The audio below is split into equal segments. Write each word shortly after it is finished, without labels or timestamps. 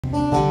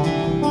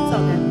It's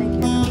all good, thank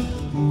you.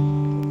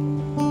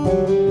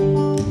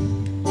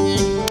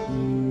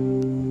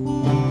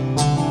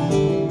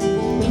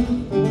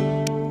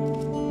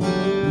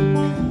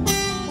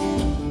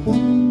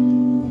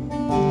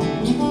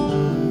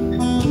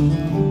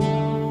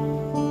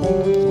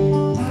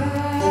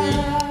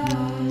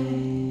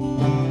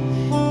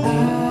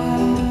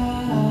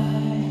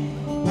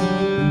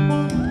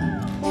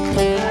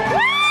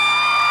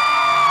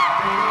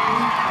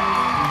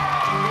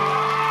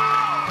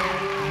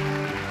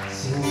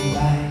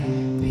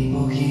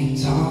 People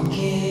keep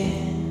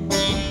talking,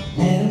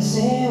 let them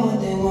say what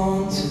they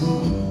want to,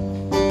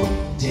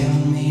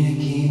 telling me to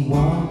keep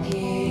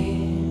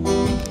walking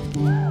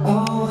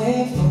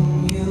away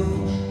from you.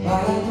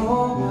 But I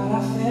know what I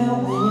felt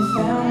when you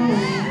found me,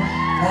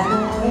 like a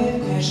wave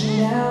crashing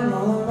down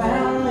all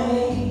around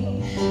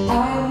me. I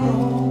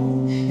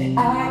know that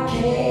I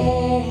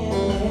can't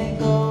let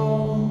go,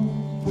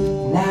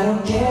 and I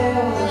don't care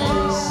what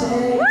they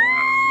say.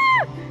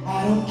 I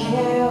don't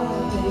care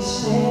what they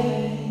say.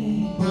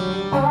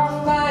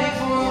 I'll fight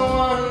for the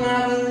one I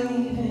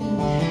believe in,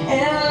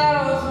 and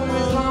love for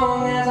as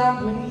long as I'm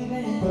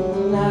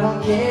breathing. I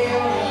don't care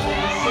what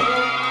they say.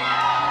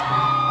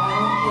 I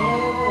don't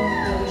care what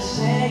they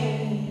say.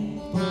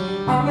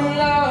 I'm in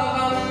love,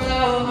 I'm in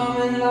love, I'm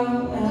in love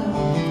now.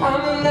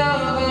 I'm in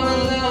love, I'm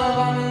in love,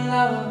 I'm in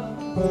love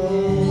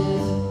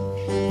with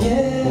you.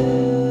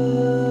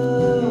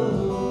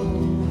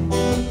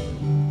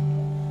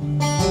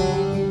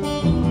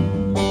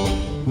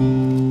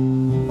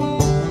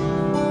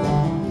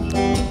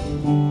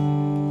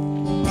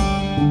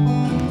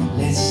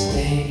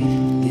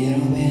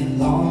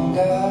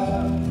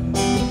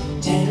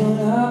 Tangled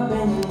up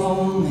in the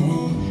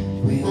moment,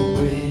 we'll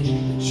bridge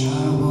the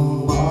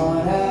troubled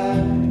water.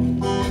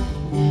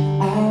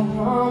 I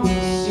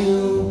promise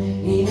you,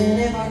 even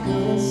if I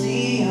couldn't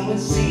see, I would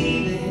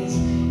see this.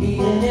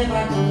 Even if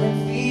I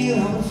couldn't feel,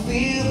 I would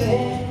feel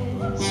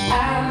this.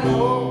 I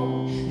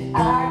know that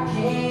I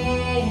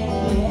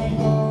can't let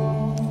go,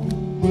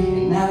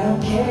 and I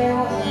don't care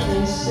what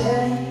they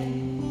say.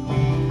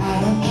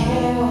 I don't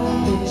care what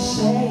they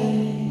say.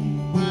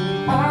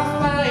 I'll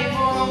fight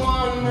for the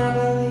one I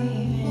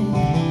believe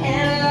in,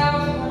 and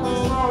love for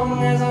as long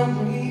as I'm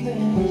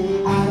breathing.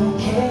 I don't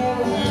care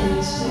what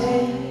they say.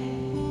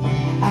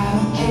 I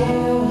don't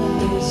care what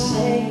they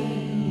say.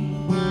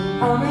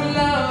 I'm in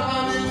love,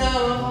 I'm in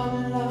love, I'm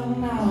in love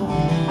now.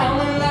 I'm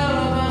in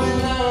love, I'm in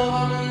love,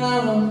 I'm in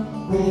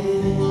love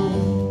with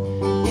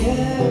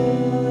you.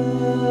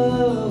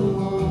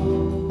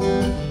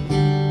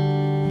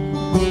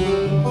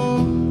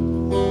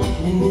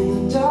 And in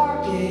the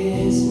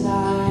darkest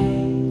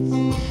nights,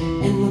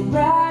 in the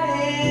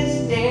brightest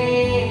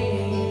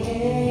days,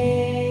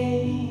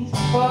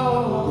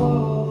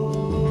 oh,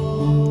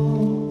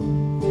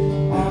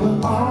 I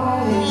will always